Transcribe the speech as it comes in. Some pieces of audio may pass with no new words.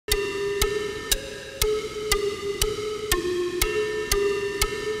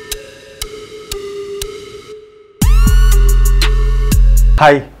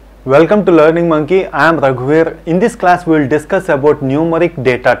Hi, welcome to Learning Monkey. I am Raghuveer. In this class we will discuss about numeric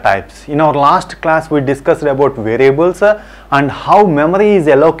data types. In our last class we discussed about variables and how memory is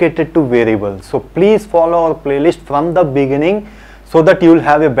allocated to variables. So please follow our playlist from the beginning so that you will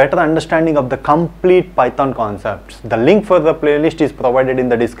have a better understanding of the complete Python concepts. The link for the playlist is provided in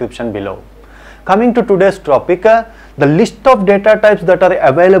the description below. Coming to today's topic, the list of data types that are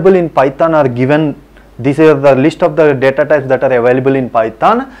available in Python are given. This is the list of the data types that are available in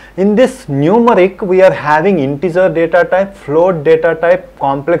Python. In this numeric, we are having integer data type, float data type,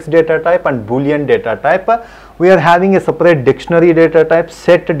 complex data type and Boolean data type. We are having a separate dictionary data type,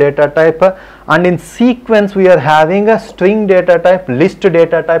 set data type, and in sequence we are having a string data type, list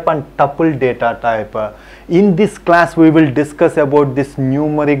data type and tuple data type. In this class we will discuss about this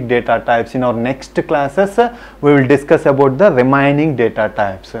numeric data types. In our next classes we will discuss about the remaining data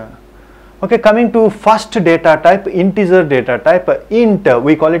types. Okay, coming to first data type, integer data type, int,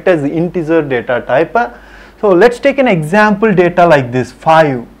 we call it as integer data type. So let's take an example data like this: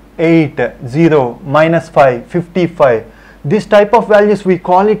 5, 8, 0, -5, 55. This type of values we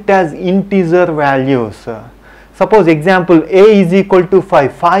call it as integer values. Suppose example a is equal to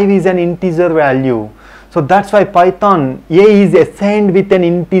 5, 5 is an integer value. So that's why Python a is assigned with an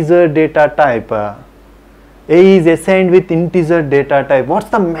integer data type. A is assigned with integer data type. What's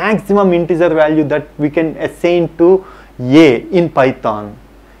the maximum integer value that we can assign to A in Python?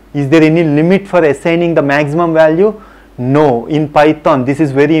 Is there any limit for assigning the maximum value? No, in Python, this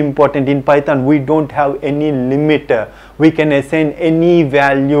is very important. In Python, we don't have any limit. We can assign any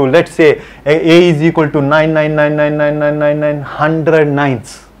value. Let's say A is equal to 100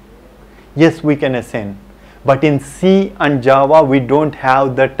 nines. Yes, we can assign. But in C and Java, we don't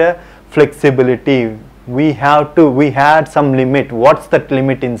have that flexibility. We had some limit. What's that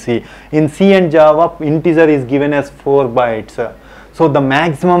limit in C? In C and Java, integer is given as 4 bytes. So the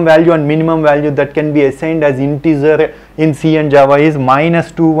maximum value and minimum value that can be assigned as integer in C and Java is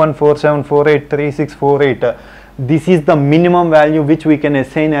 -2147483648. This is the minimum value which we can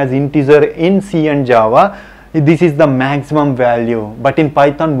assign as integer in C and Java. This is the maximum value. But in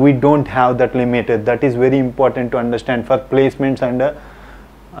Python, we don't have that limit. That is very important to understand for placements and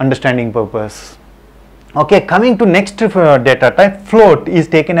understanding purpose. Okay, coming to next data type, float is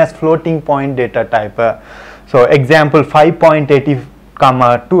taken as floating point data type. So example 5.80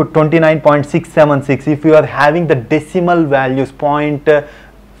 comma to 29.676. If you are having the decimal values point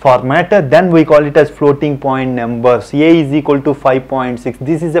format, then we call it as floating point numbers. A is equal to 5.6.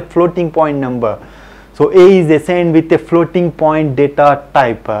 This is a floating point number. So A is assigned with a floating point data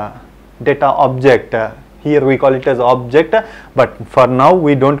type, data object. Here we call it as object, but for now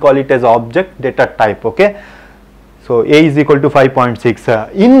we don't call it as object, data type. Okay, so A is equal to 5.6.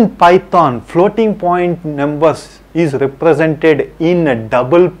 In Python, floating point numbers is represented in a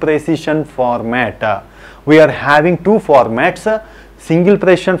double precision format. We are having two formats, single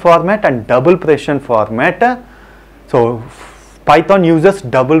precision format and double precision format. So Python uses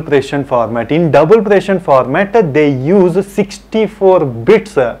double precision format. In double precision format, they use 64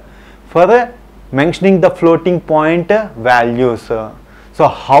 bits for mentioning the floating point values. So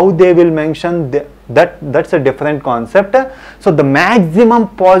how they will mention that's a different concept. So the maximum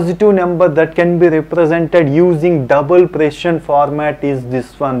positive number that can be represented using double precision format is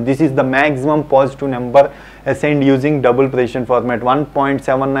this one. This is the maximum positive number assigned using double precision format,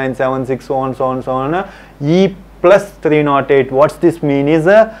 1.7976 so on e plus 308. What's this mean is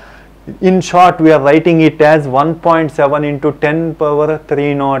in short, we are writing it as 1.7 into 10 power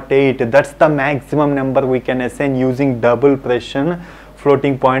 308. That's the maximum number we can assign using double precision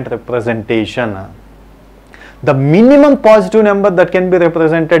floating point representation. The minimum positive number that can be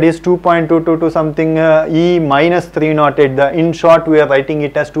represented is 2.222 something e minus 308. In short, we are writing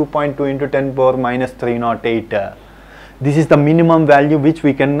it as 2.2 into 10 power minus 308. This is the minimum value which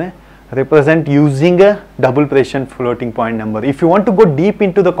we can represent using a double precision floating point number. If you want to go deep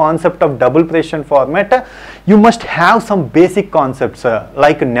into the concept of double precision format, you must have some basic concepts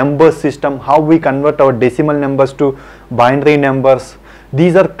like number system, how we convert our decimal numbers to binary numbers.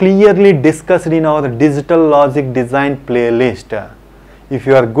 These are clearly discussed in our digital logic design playlist. If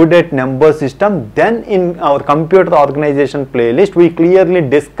you are good at number system, then in our computer organization playlist, we clearly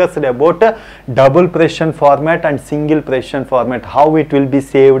discussed about double precision format and single precision format, how it will be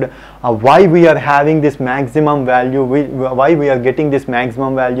saved, why we are having this maximum value, why we are getting this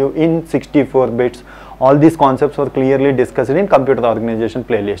maximum value in 64 bits. All these concepts were clearly discussed in computer organization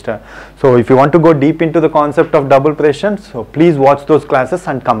playlist. So if you want to go deep into the concept of double precision, so please watch those classes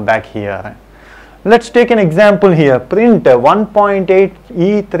and come back here. Let's take an example here. Print 1.8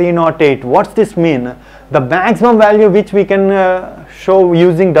 E308. What's this mean? The maximum value which we can show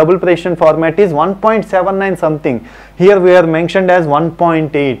using double precision format is 1.79 something. Here we are mentioned as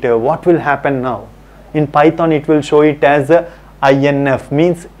 1.8. What will happen now? In Python it will show it as INF,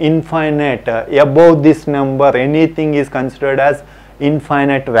 means infinite. Above this number anything is considered as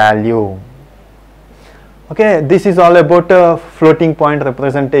infinite value. Okay, this is all about floating point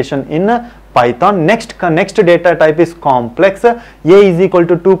representation in Python. Next data type is complex. A is equal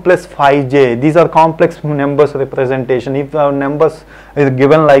to 2 plus 5j. These are complex numbers representation. If our numbers is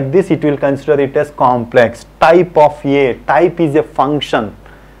given like this, it will consider it as complex. Type of A. Type is a function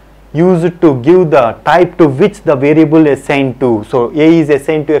used to give the type to which the variable is assigned to. So A is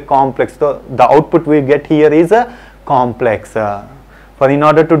assigned to a complex. So the output we get here is a complex. In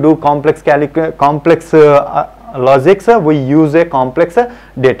order to do complex logics, we use a complex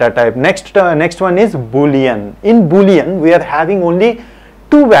data type. Next one is Boolean. In Boolean, we are having only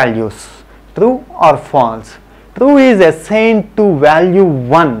two values, true or false. True is assigned to value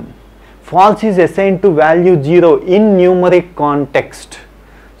 1. False is assigned to value 0 in numeric context.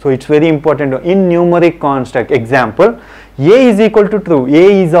 So it's very important in numeric context. Example, A is equal to true.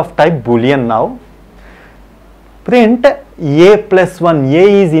 A is of type Boolean now. Print A plus 1.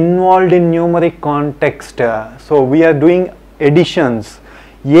 A is involved in numeric context. So we are doing additions.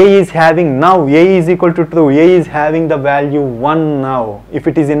 A is having now, A is equal to true. A is having the value 1 now. If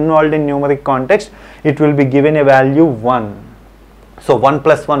it is involved in numeric context, it will be given a value 1. So 1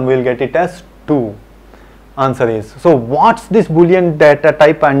 plus 1 we will get it as 2. Answer is. So what's this Boolean data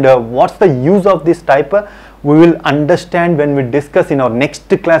type and what's the use of this type? We will understand when we discuss in our next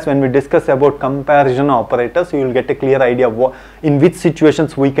class, when we discuss about comparison operators. You will get a clear idea of in which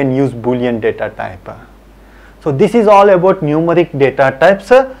situations we can use Boolean data type. So this is all about numeric data types.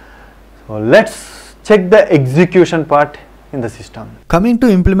 So let's check the execution part in the system. Coming to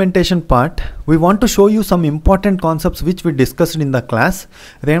implementation part, we want to show you some important concepts which we discussed in the class.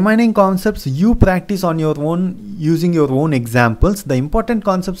 Remaining concepts you practice on your own using your own examples. The important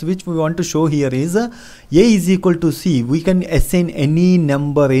concepts which we want to show here is A is equal to C. We can assign any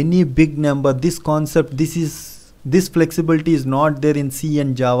number, any big number. This concept, this flexibility is not there in C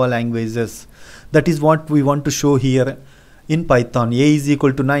and Java languages. That is what we want to show here. In Python, A is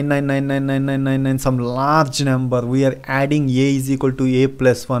equal to 9999999, some large number. We are adding A is equal to A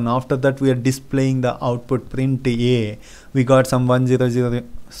plus 1. After that, we are displaying the output print A. We got some 100,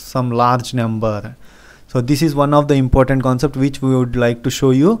 some large number. So this is one of the important concepts which we would like to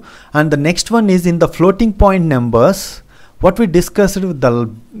show you. And the next one is in the floating point numbers. What we discussed with the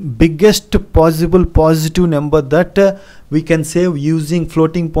biggest possible positive number that we can save using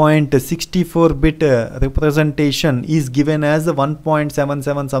floating point 64-bit representation is given as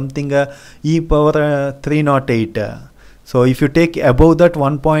 1.77 something e power 308. So if you take above that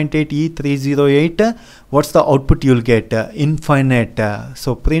 1.8 E308, what's the output you'll get? Infinite.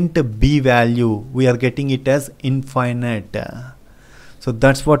 So print B value, we are getting it as infinite. So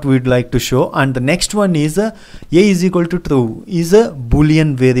that's what we'd like to show. And the next one is A is equal to true is a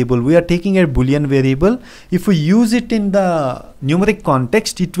Boolean variable. We are taking a Boolean variable. If we use it in the numeric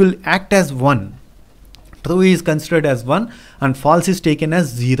context, it will act as 1. True is considered as 1 and false is taken as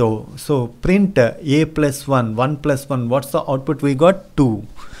 0. So print A plus 1, 1 plus 1. What's the output we got? 2.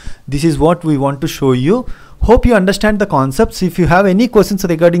 This is what we want to show you. Hope you understand the concepts. If you have any questions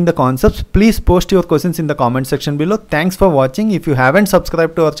regarding the concepts, please post your questions in the comment section below. Thanks for watching. If you haven't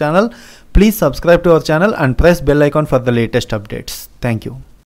subscribed to our channel, please subscribe to our channel and press bell icon for the latest updates. Thank you.